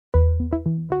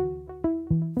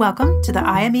Welcome to the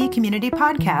IME Community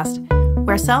Podcast,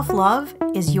 where self-love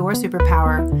is your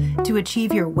superpower to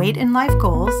achieve your weight and life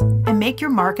goals and make your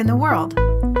mark in the world.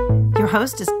 Your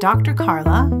host is Dr.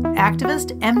 Carla,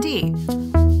 activist,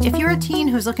 MD. If you're a teen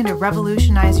who's looking to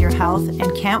revolutionize your health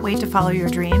and can't wait to follow your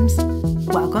dreams,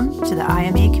 welcome to the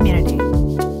IME Community.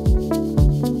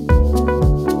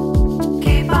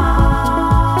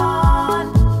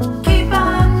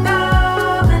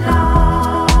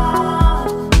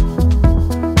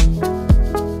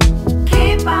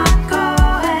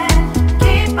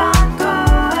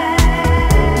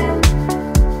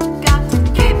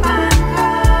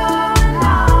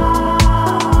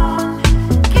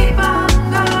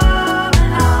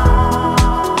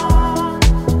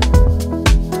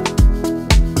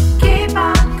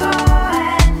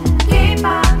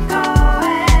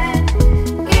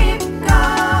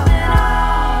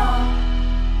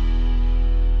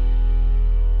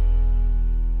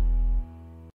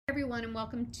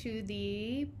 To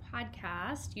the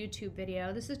podcast YouTube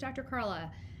video. This is Dr.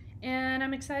 Carla, and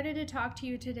I'm excited to talk to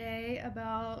you today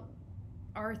about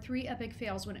our 3 epic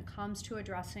fails when it comes to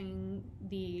addressing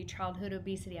the childhood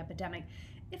obesity epidemic.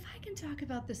 If I can talk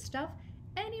about this stuff,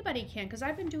 anybody can, because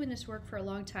I've been doing this work for a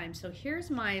long time. So here's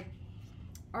my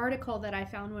article that I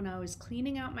found when I was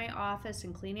cleaning out my office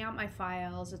and cleaning out my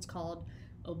files. It's called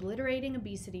Obliterating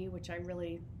Obesity, which I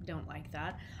really don't like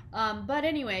that. But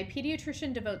anyway,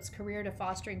 pediatrician devotes career to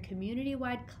fostering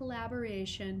community-wide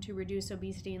collaboration to reduce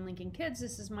obesity in Lincoln kids.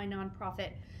 This is my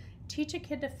nonprofit, Teach a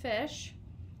Kid to Fish,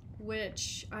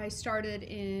 which I started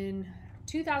in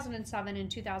 2007. In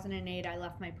 2008, I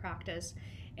left my practice,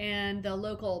 and the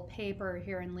local paper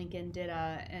here in Lincoln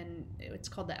and it's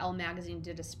called the Elle Magazine,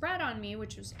 did a spread on me,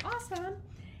 which was awesome.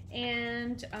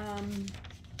 And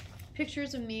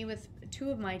pictures of me with 2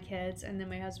 of my kids, and then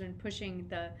my husband pushing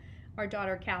our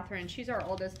daughter Catherine. She's our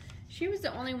oldest. She was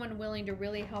the only one willing to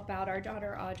really help out our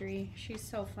daughter Audrey. She's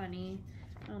so funny.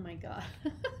 Oh my God.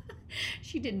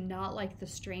 She did not like the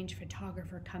strange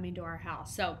photographer coming to our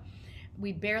house. So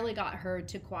we barely got her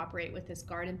to cooperate with this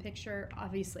garden picture.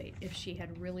 Obviously, if she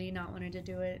had really not wanted to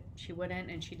do it, she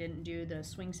wouldn't, and she didn't do the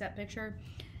swing set picture.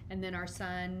 And then our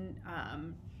son,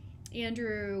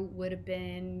 Andrew, would have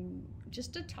been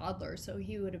just a toddler, so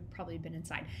he would have probably been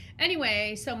inside.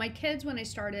 Anyway, so my kids, when I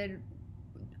started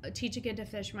Teach a Kid to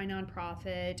Fish, my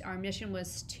nonprofit, our mission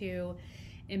was to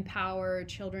empower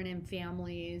children and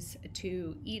families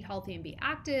to eat healthy and be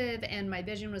active, and my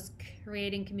vision was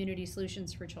creating community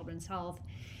solutions for children's health.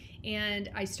 And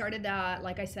I started that,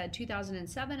 like I said,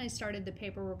 2007. I started the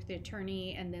paperwork with the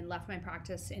attorney and then left my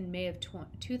practice in May of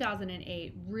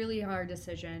 2008. Really hard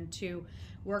decision to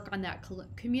work on that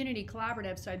community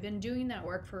collaborative. So I've been doing that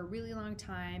work for a really long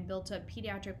time, built a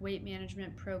pediatric weight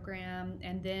management program,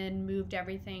 and then moved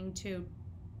everything to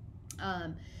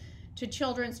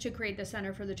Children's to create the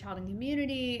Center for the Child and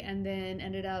Community, and then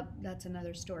ended up, that's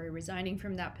another story, resigning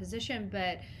from that position,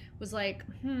 but was like,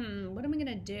 what am I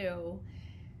gonna do?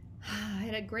 I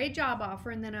had a great job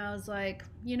offer, and then I was like,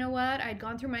 you know what? I'd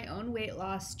gone through my own weight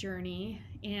loss journey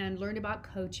and learned about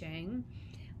coaching,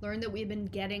 learned that we've been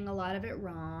getting a lot of it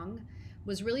wrong,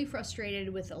 was really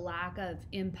frustrated with the lack of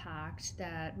impact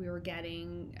that we were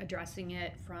getting addressing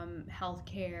it from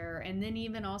healthcare, and then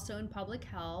even also in public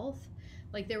health.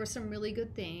 Like, there were some really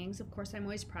good things. Of course, I'm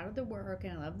always proud of the work,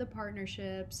 and I love the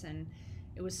partnerships, and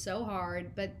it was so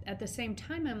hard. But at the same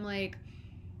time, I'm like,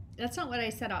 that's not what I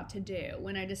set out to do.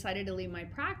 When I decided to leave my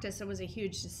practice, it was a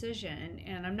huge decision,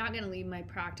 and I'm not going to leave my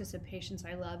practice of patients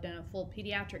I loved and a full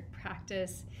pediatric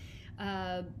practice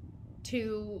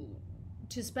to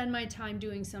spend my time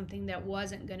doing something that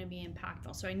wasn't going to be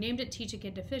impactful. So I named it Teach a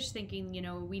Kid to Fish, thinking,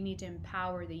 we need to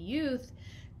empower the youth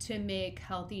to make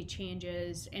healthy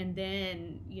changes, and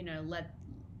then,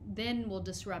 then we'll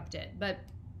disrupt it. But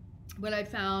what I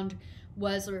found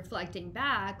was, reflecting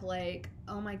back, like,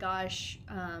 oh my gosh,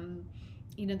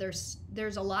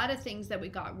 there's a lot of things that we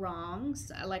got wrong.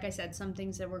 Like I said, some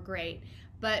things that were great,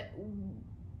 but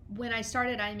when I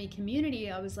started IME Community,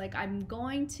 I was like, I'm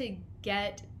going to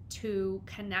get to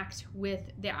connect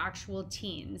with the actual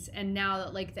teens, and now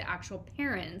like the actual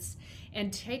parents,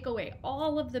 and take away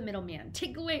all of the middleman,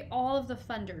 take away all of the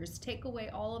funders, take away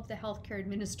all of the healthcare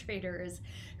administrators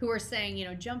who are saying,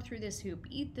 jump through this hoop,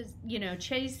 eat this,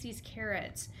 chase these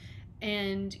carrots,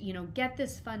 and get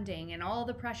this funding, and all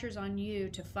the pressures on you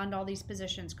to fund all these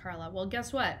positions, Carla. Well,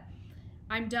 guess what?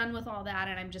 I'm done with all that,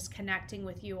 and I'm just connecting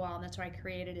with you all, and that's why I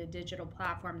created a digital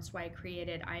platform. That's why I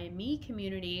created IME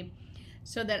Community,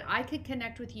 so that I could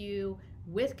connect with you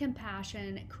with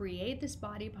compassion, create this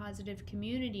body positive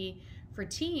community for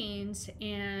teens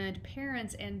and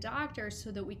parents and doctors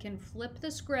so that we can flip the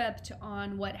script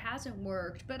on what hasn't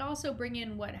worked, but also bring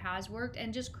in what has worked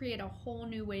and just create a whole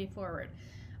new way forward.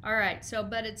 All right, so,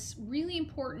 but it's really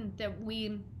important that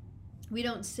we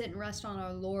don't sit and rest on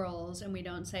our laurels, and we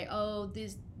don't say, oh,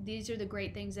 these are the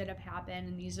great things that have happened,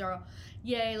 and these are,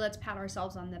 yay, let's pat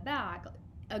ourselves on the back.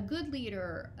 A good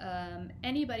leader,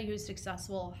 anybody who's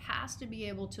successful, has to be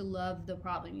able to love the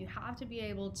problem. You have to be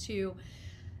able to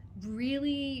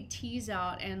really tease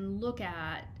out and look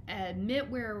at, admit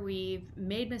where we've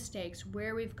made mistakes,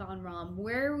 where we've gone wrong,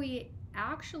 where we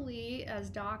actually, as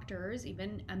doctors,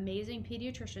 even amazing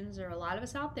pediatricians, there are a lot of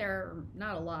us out there,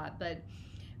 not a lot, but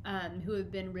who have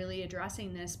been really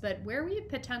addressing this, but where we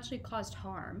potentially caused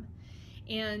harm.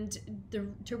 And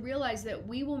to realize that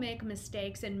we will make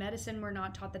mistakes. In medicine, we're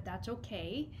not taught that that's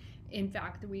okay. In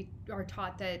fact, we are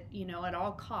taught that, at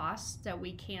all costs, that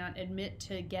we can't admit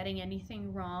to getting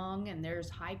anything wrong, and there's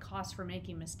high costs for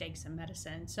making mistakes in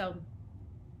medicine. So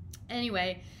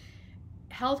anyway,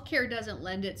 healthcare doesn't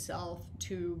lend itself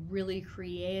to really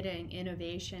creating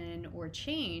innovation or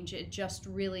change. It just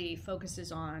really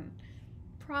focuses on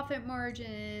profit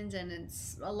margins, and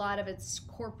a lot of it's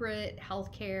corporate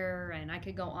healthcare, and I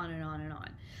could go on and on and on.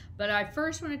 But I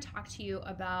first want to talk to you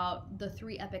about the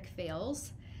 3 epic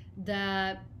fails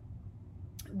that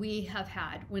we have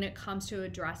had when it comes to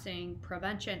addressing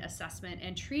prevention, assessment,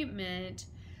 and treatment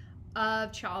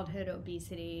of childhood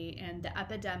obesity and the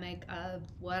epidemic of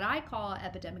what I call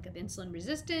epidemic of insulin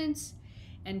resistance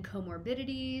and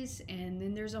comorbidities. And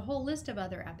then there's a whole list of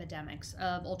other epidemics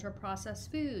of ultra-processed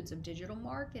foods, of digital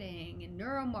marketing and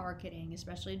neuromarketing,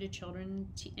 especially to children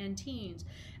and teens,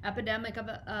 epidemic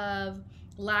of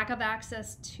lack of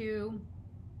access to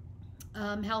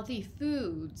healthy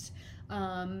foods,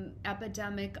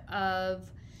 epidemic of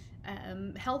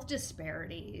health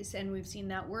disparities, and we've seen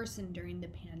that worsen during the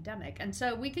pandemic. And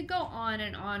so we could go on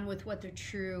and on with what the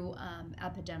true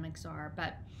epidemics are,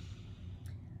 but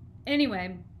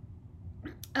anyway,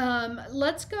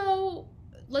 let's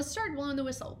start blowing the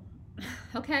whistle.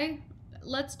 Okay,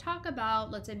 let's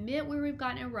admit where we've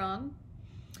gotten it wrong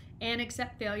and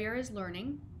accept failure as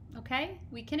learning. Okay,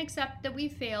 we can accept that we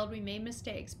failed, we made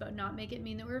mistakes, but not make it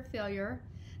mean that we're a failure,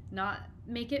 not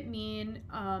make it mean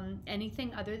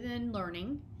anything other than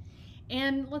learning.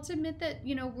 And let's admit that,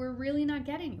 we're really not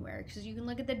getting anywhere, because you can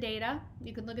look at the data.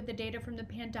 You can look at the data from the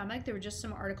pandemic. There were just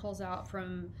some articles out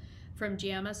from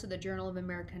JAMA, so the Journal of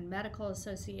American Medical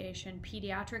Association,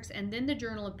 Pediatrics, and then the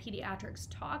Journal of Pediatrics,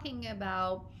 talking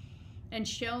about and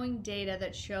showing data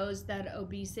that shows that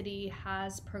obesity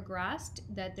has progressed,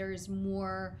 that there's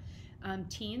more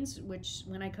teens, which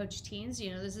when I coach teens,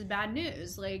 this is bad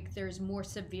news. Like, there's more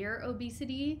severe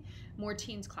obesity, more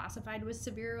teens classified with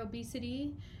severe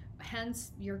obesity.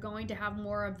 Hence, you're going to have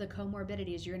more of the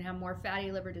comorbidities. You're going to have more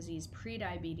fatty liver disease,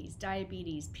 prediabetes,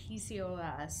 diabetes,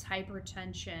 PCOS,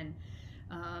 hypertension,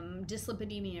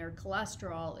 dyslipidemia or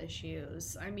cholesterol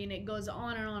issues. I mean, it goes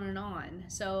on and on and on.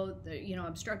 So,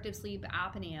 obstructive sleep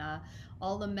apnea,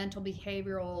 all the mental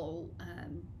behavioral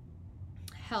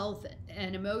health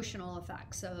and emotional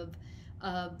effects of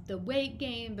the weight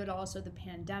gain, but also the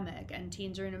pandemic, and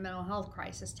teens are in a mental health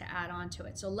crisis to add on to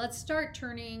it. So let's start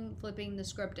flipping the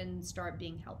script and start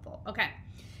being helpful. Okay,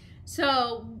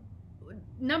 so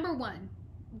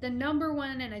the number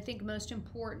one and I think most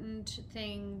important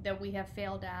thing that we have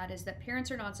failed at is that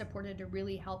parents are not supported to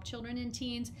really help children and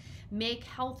teens make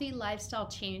healthy lifestyle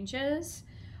changes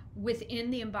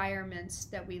within the environments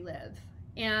that we live.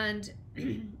 And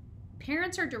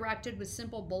parents are directed with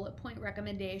simple bullet point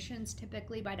recommendations,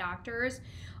 typically by doctors,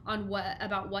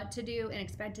 about what to do, and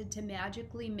expected to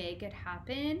magically make it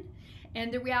happen.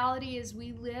 And the reality is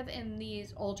we live in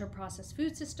these ultra-processed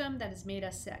food system that has made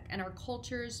us sick, and our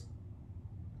culture's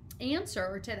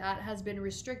answer to that has been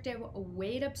restrictive,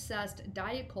 weight-obsessed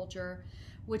diet culture,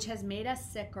 which has made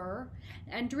us sicker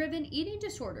and driven eating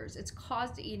disorders. It's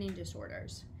caused eating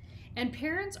disorders. And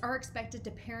parents are expected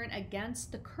to parent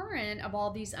against the current of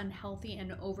all these unhealthy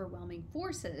and overwhelming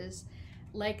forces,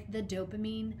 like the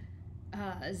dopamine,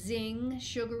 zing,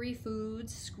 sugary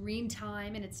foods, screen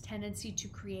time, and its tendency to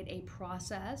create a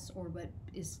process, or what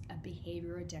is a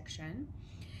behavior addiction.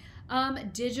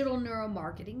 Digital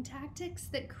neuromarketing tactics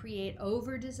that create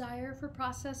over-desire for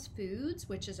processed foods,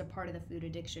 which is a part of the food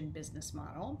addiction business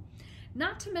model.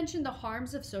 Not to mention the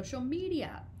harms of social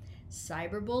media.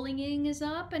 Cyberbullying is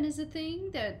up and is a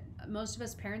thing that most of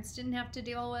us parents didn't have to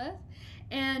deal with.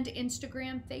 And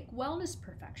Instagram fake wellness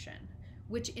perfection,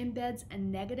 which embeds a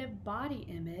negative body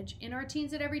image in our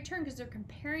teens at every turn because they're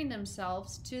comparing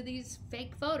themselves to these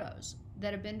fake photos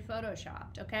that have been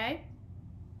photoshopped, okay?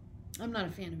 I'm not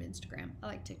a fan of Instagram. I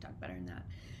like TikTok better than that.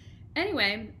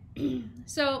 Anyway,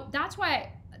 so that's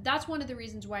one of the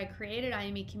reasons why I created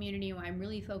IME Community, why I'm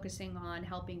really focusing on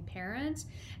helping parents.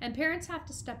 And parents have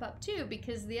to step up too,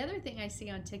 because the other thing I see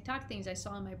on TikTok, things I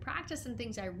saw in my practice and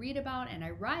things I read about and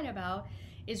I write about,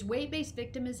 is weight-based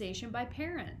victimization by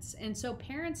parents. And so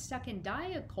parents stuck in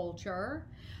diet culture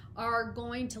are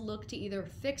going to look to either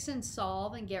fix and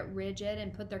solve and get rigid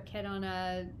and put their kid on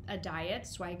a diet.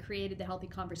 So I created the Healthy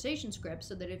Conversation script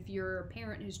so that if you're a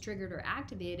parent who's triggered or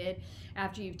activated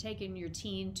after you've taken your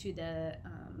teen to the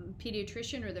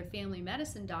pediatrician or their family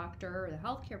medicine doctor or the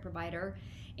healthcare provider,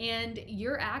 and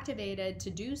you're activated to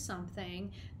do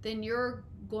something, then you're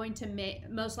going to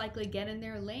most likely get in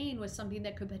their lane with something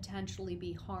that could potentially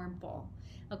be harmful.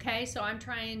 Okay, so I'm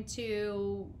trying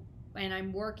to, and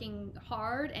I'm working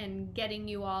hard and getting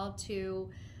you all to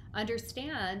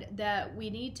understand that we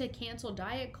need to cancel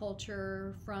diet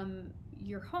culture from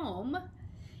your home,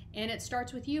 and it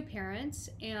starts with you, parents.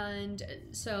 And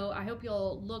so I hope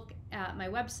you'll look at my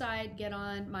website, get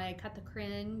on my Cut the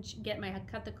Cringe, get my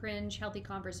Cut the Cringe Healthy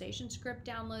Conversation script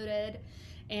downloaded,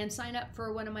 and sign up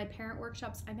for one of my parent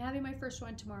workshops. I'm having my first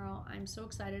one tomorrow. I'm so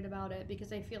excited about it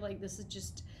because I feel like this is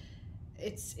just,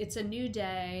 it's a new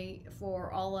day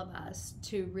for all of us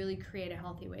to really create a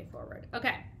healthy way forward.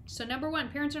 Okay, so number one,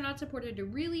 parents are not supported to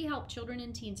really help children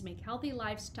and teens make healthy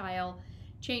lifestyle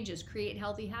changes, create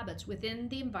healthy habits within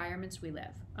the environments we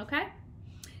live. Okay?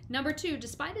 Number two,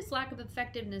 despite its lack of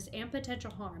effectiveness and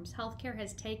potential harms, healthcare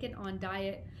has taken on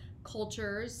diet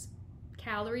cultures,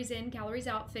 calories in, calories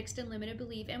out, fixed and limited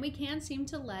belief, and we can't seem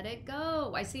to let it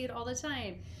go. I see it all the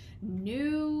time.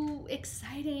 New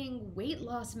exciting weight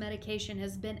loss medication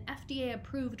has been FDA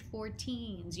approved for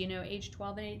teens, age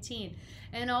 12 and 18.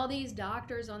 And all these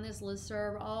doctors on this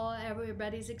listserv,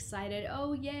 everybody's excited.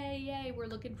 Oh, yay, we're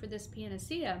looking for this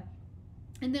panacea.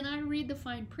 And then I read the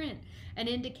fine print, and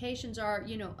indications are,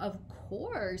 of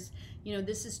course,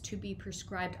 this is to be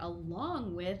prescribed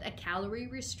along with a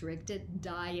calorie-restricted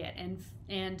diet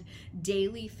and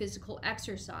daily physical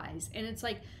exercise. And it's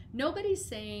like, nobody's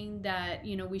saying that,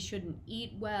 we shouldn't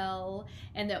eat well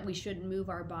and that we shouldn't move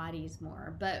our bodies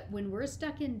more. But when we're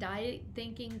stuck in diet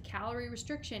thinking calorie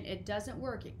restriction, it doesn't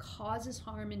work. It causes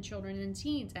harm in children and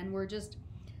teens, and we're just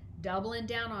doubling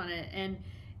down on it.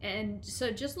 And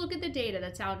so just look at the data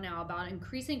that's out now about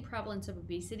increasing prevalence of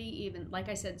obesity, even, like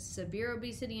I said, severe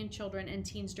obesity in children and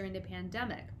teens during the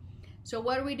pandemic. So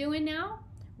what are we doing now?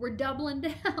 We're doubling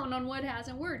down on what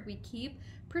hasn't worked. We keep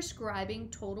prescribing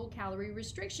total calorie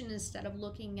restriction instead of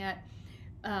looking at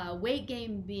weight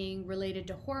gain being related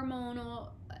to hormonal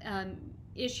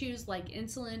issues like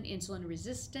insulin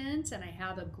resistance. And I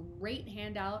have a great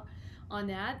handout on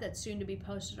that's soon to be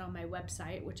posted on my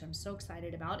website, which I'm so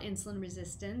excited about. Insulin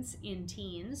resistance in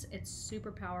teens. It's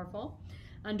super powerful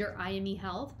under IME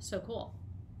Health. So cool.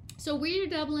 So we're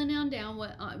doubling down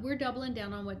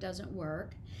on what doesn't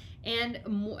work. And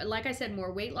more, like I said,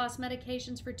 more weight loss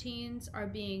medications for teens are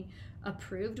being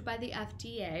approved by the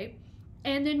FDA.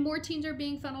 And then more teens are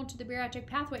being funneled to the bariatric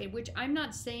pathway, which I'm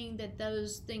not saying that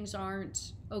those things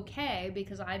aren't okay,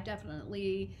 because I've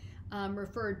definitely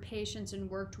referred patients and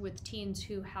worked with teens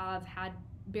who have had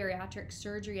bariatric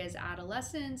surgery as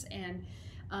adolescents, and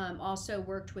also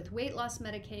worked with weight loss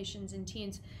medications in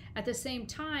teens. At the same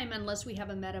time, unless we have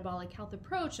a metabolic health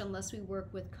approach, unless we work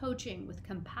with coaching, with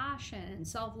compassion and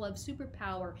self-love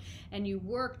superpower, and you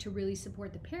work to really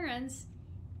support the parents,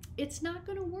 it's not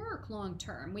going to work long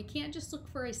term. We can't just look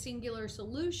for a singular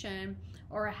solution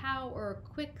or a how or a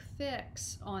quick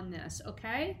fix on this,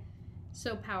 okay?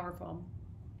 So powerful.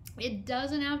 It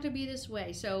doesn't have to be this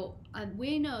way. So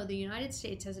we know the United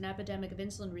States has an epidemic of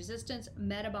insulin resistance,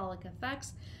 metabolic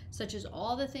effects, such as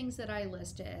all the things that I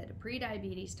listed: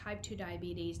 prediabetes, type 2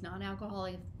 diabetes,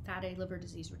 non-alcoholic fatty liver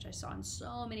disease, which I saw in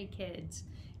so many kids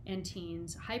and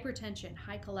teens, hypertension,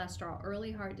 high cholesterol,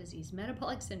 early heart disease,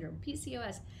 metabolic syndrome,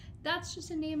 PCOS. That's just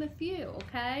to name a few,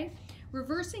 okay?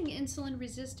 Reversing insulin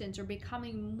resistance or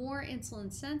becoming more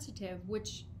insulin sensitive,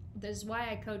 which this is why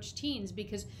I coach teens,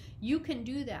 because you can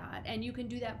do that, and you can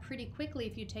do that pretty quickly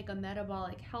if you take a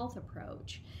metabolic health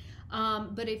approach.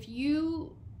 But if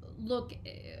you look,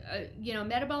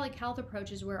 metabolic health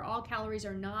approach is where all calories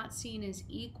are not seen as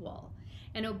equal,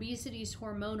 and obesity is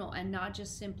hormonal and not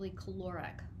just simply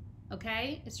caloric.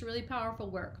 Okay? It's really powerful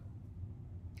work.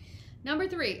 Number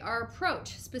 3, our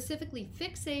approach, specifically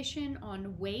fixation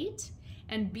on weight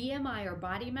and BMI or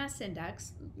body mass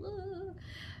index,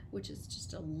 which is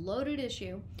just a loaded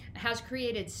issue, has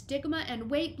created stigma and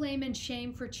weight blame and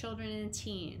shame for children and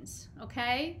teens,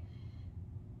 okay?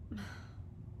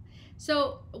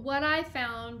 So what I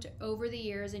found over the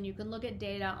years, and you can look at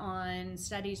data on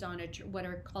studies on what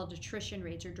are called attrition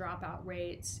rates or dropout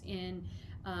rates in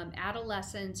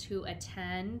adolescents who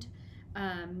attend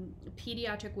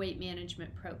pediatric weight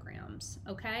management programs.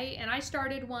 Okay, and I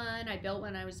started one. I built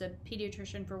one. I was a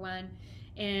pediatrician for one,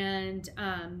 and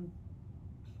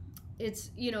it's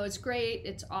great.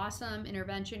 It's awesome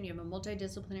intervention. You have a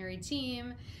multidisciplinary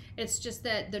team. It's just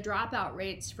that the dropout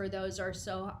rates for those are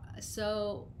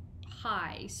so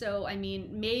high. So I mean,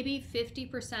 maybe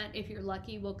 50%, if you're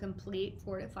lucky, will complete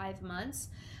 4 to 5 months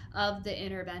of the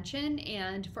intervention.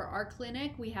 And for our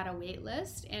clinic, we had a wait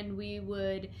list, and we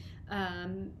would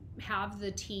have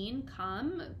the teen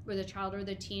come, or the child or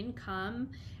the teen come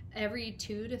every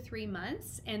 2 to 3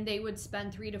 months, and they would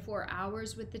spend 3 to 4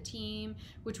 hours with the team,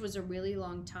 which was a really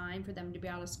long time for them to be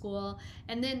out of school.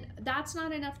 And then that's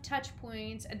not enough touch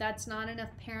points, that's not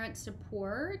enough parent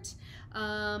support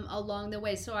along the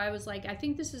way. So I was like, I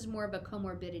think this is more of a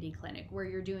comorbidity clinic where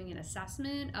you're doing an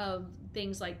assessment of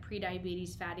things like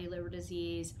prediabetes, fatty liver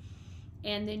disease,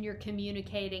 and then you're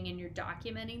communicating and you're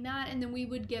documenting that, and then we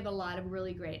would give a lot of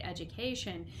really great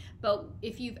education. But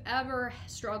if you've ever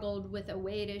struggled with a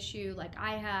weight issue like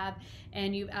I have,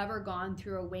 and you've ever gone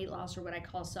through a weight loss or what I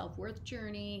call self-worth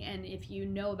journey, and if you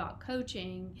know about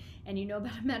coaching and you know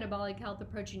about a metabolic health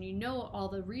approach and you know all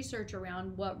the research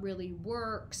around what really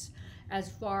works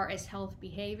as far as health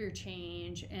behavior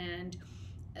change, and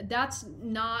that's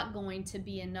not going to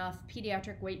be enough.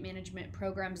 Pediatric weight management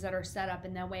programs that are set up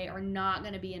in that way are not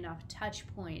going to be enough touch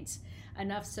points,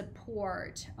 enough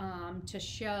support to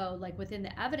show, like within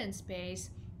the evidence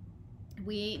base,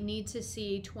 we need to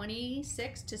see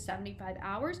 26 to 75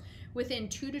 hours within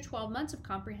 2 to 12 months of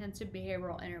comprehensive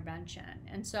behavioral intervention.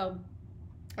 And so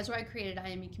that's why I created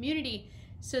IME Community,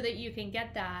 so that you can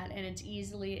get that and it's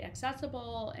easily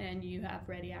accessible and you have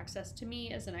ready access to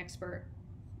me as an expert.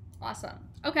 Awesome.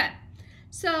 Okay,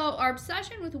 so our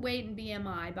obsession with weight and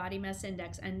BMI, body mass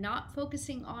index, and not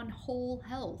focusing on whole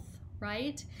health,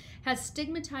 right, has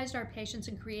stigmatized our patients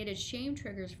and created shame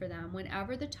triggers for them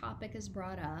whenever the topic is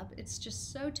brought up. It's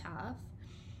just so tough.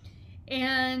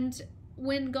 And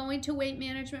when going to weight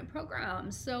management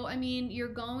programs, so I mean, you're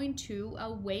going to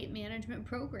a weight management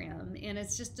program and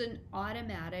it's just an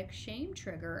automatic shame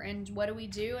trigger. And what do we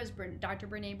do, as Dr.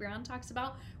 Brene Brown talks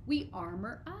about? We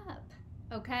armor up.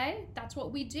 Okay, that's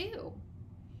what we do.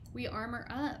 We armor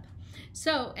up.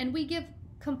 So, and we give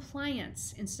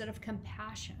compliance instead of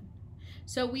compassion.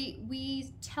 So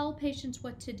we tell patients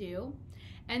what to do,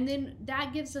 and then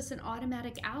that gives us an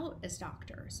automatic out as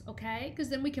doctors, okay? Because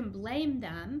then we can blame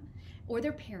them or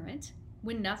their parent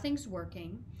when nothing's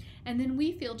working, and then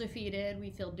we feel defeated,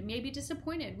 we feel maybe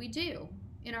disappointed. We do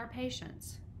in our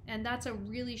patients, and that's a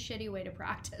really shitty way to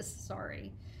practice.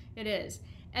 Sorry, it is.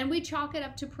 And we chalk it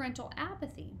up to parental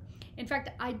apathy. In fact,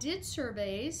 I did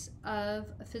surveys of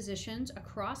physicians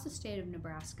across the state of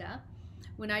Nebraska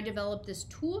when I developed this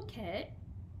toolkit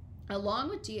along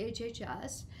with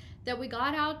DHHS that we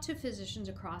got out to physicians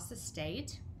across the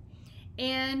state.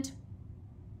 And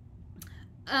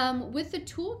with the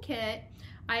toolkit,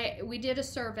 we did a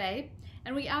survey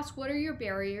and we asked, what are your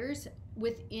barriers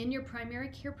within your primary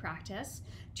care practice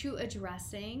to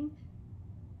addressing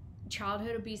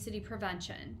childhood obesity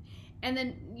prevention? And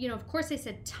then, you know, of course they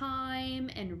said time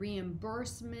and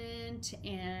reimbursement,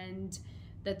 and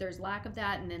that there's lack of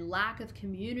that, and then lack of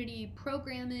community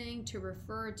programming to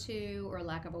refer to, or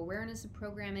lack of awareness of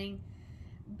programming.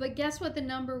 But guess what the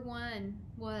number one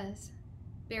was?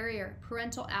 Barrier,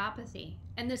 parental apathy.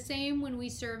 And the same when we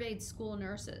surveyed school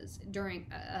nurses during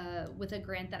with a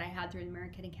grant that I had through the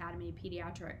American Academy of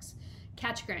Pediatrics,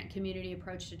 Catch Grant, Community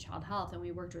Approach to Child Health. And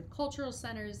we worked with cultural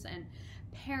centers and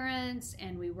parents,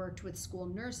 and we worked with school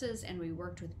nurses, and we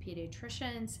worked with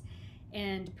pediatricians.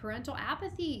 And parental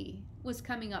apathy was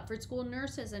coming up for school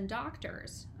nurses and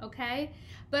doctors, okay?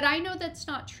 But I know that's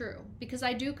not true because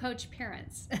I do coach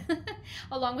parents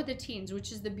along with the teens,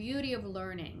 which is the beauty of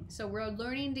learning. So we're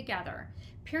learning together.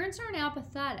 Parents aren't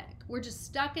apathetic. We're just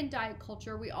stuck in diet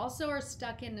culture. We also are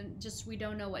stuck in just, we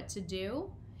don't know what to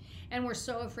do, and we're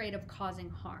so afraid of causing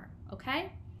harm,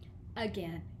 okay?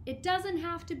 Again, it doesn't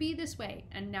have to be this way.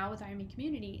 And now with IME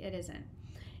Community, it isn't.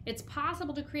 It's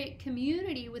possible to create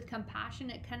community with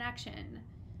compassionate connection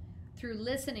through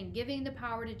listening, giving the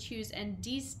power to choose, and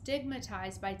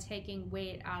destigmatize by taking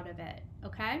weight out of it,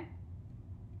 okay?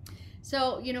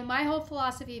 So, you know, my whole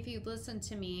philosophy, if you've listened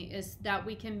to me, is that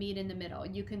we can meet in the middle.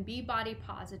 You can be body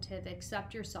positive,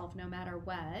 accept yourself no matter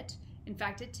what. In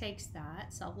fact, it takes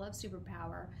that, self-love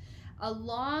superpower,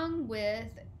 along with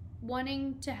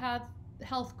wanting to have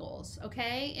health goals,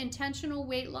 okay? Intentional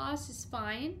weight loss is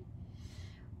fine.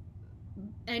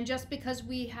 And just because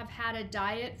we have had a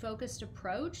diet-focused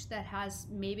approach that has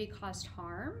maybe caused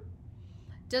harm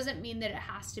doesn't mean that it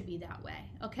has to be that way,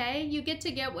 okay? You get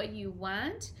to get what you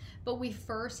want, but we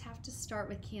first have to start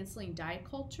with canceling diet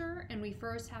culture, and we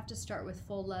first have to start with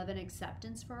full love and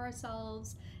acceptance for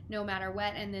ourselves, no matter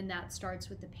what, and then that starts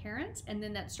with the parents, and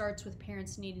then that starts with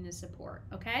parents needing the support,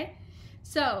 okay?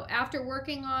 So after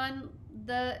working on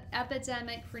the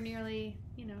epidemic for nearly,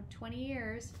 20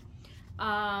 years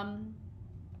of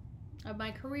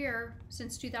my career,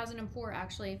 since 2004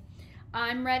 actually,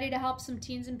 I'm ready to help some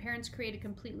teens and parents create a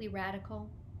completely radical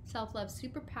self-love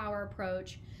superpower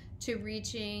approach to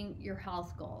reaching your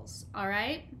health goals, all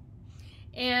right?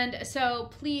 And so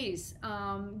please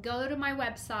go to my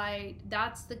website.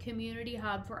 That's the community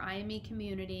hub for IME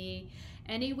Community.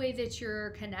 Any way that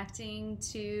you're connecting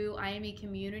to IME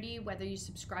Community, whether you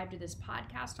subscribe to this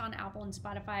podcast on Apple and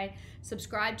Spotify,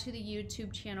 subscribe to the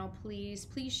YouTube channel, please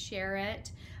Share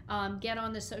it. Get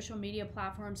on the social media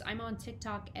platforms. I'm on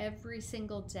TikTok every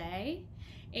single day,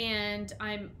 and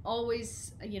I'm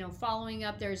always, following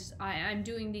up. I'm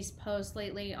doing these posts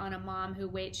lately on a mom who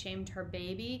weight shamed her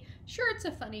baby. Sure, it's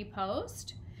a funny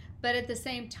post, but at the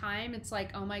same time, it's like,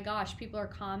 oh my gosh, people are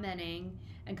commenting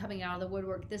and coming out of the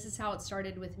woodwork. This is how it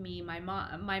started with me. My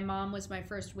mom was my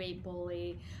first weight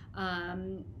bully.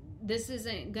 This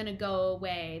isn't going to go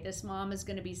away. This mom is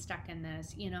going to be stuck in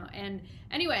this, and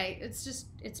anyway,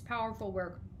 it's powerful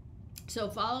work. So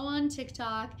follow on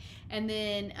TikTok, and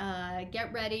then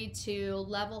get ready to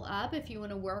level up if you want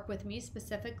to work with me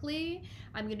specifically.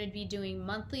 I'm going to be doing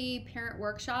monthly parent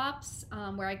workshops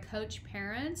where I coach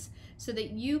parents so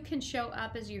that you can show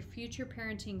up as your future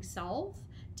parenting self.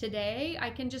 Today,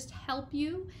 I can just help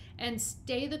you and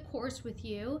stay the course with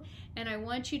you, and I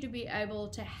want you to be able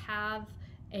to have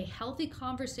a healthy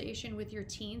conversation with your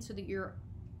teen so that you're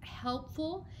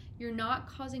helpful, you're not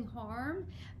causing harm,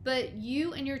 but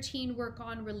you and your teen work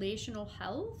on relational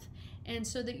health, and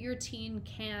so that your teen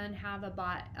can have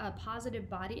a positive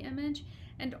body image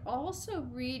and also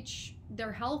reach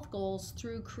their health goals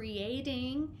through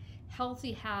creating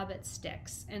healthy habit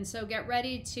sticks. And so get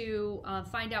ready to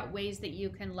find out ways that you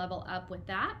can level up with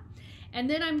that. And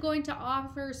then I'm going to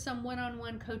offer some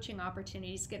one-on-one coaching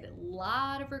opportunities. Get a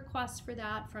lot of requests for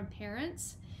that from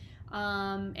parents.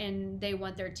 And they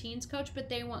want their teens coached, but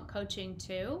they want coaching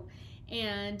too.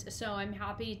 And so I'm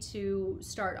happy to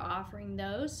start offering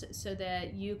those so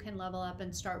that you can level up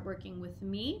and start working with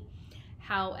me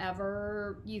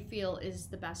however you feel is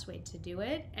the best way to do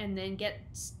it. And then get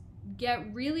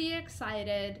really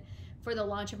excited for the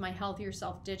launch of my Health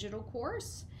Yourself digital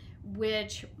course,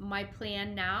 which my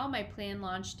plan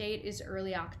launch date is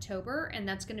early October, and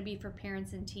that's going to be for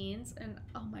parents and teens. And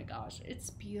oh my gosh,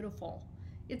 it's beautiful.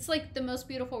 It's like the most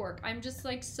beautiful work. I'm just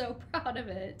like so proud of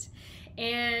it.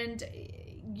 And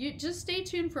you just stay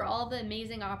tuned for all the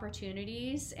amazing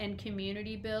opportunities and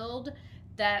community build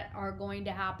that are going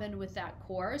to happen with that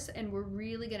course. And we're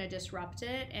really going to disrupt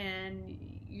it,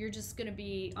 and you're just going to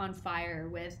be on fire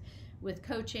with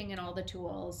coaching and all the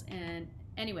tools. And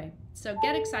anyway, so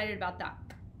get excited about that.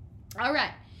 All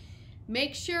right.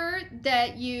 Make sure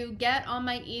that you get on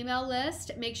my email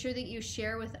list. Make sure that you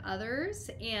share with others.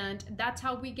 And that's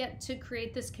how we get to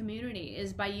create this community,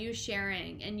 is by you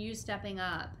sharing and you stepping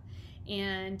up.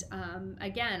 And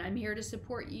again, I'm here to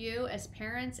support you as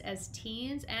parents, as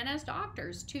teens, and as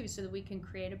doctors too, so that we can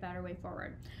create a better way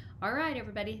forward. All right,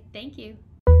 everybody. Thank you.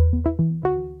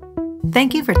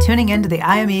 Thank you for tuning in to the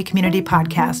IME Community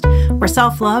Podcast, where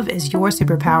self-love is your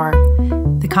superpower.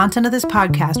 The content of this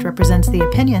podcast represents the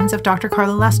opinions of Dr.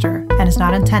 Carla Lester and is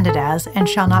not intended as, and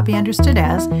shall not be understood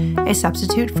as, a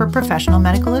substitute for professional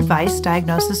medical advice,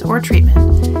 diagnosis, or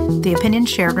treatment. The opinions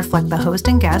shared reflect the host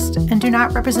and guest and do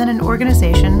not represent an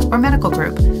organization or medical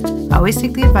group. Always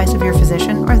seek the advice of your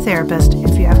physician or therapist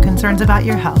if you have concerns about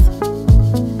your health.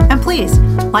 And please,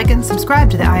 like and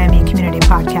subscribe to the IME Community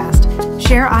Podcast.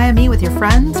 Share IME with your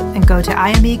friends and go to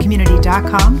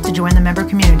imecommunity.com to join the member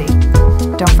community.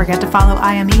 Don't forget to follow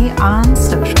IME on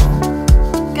social.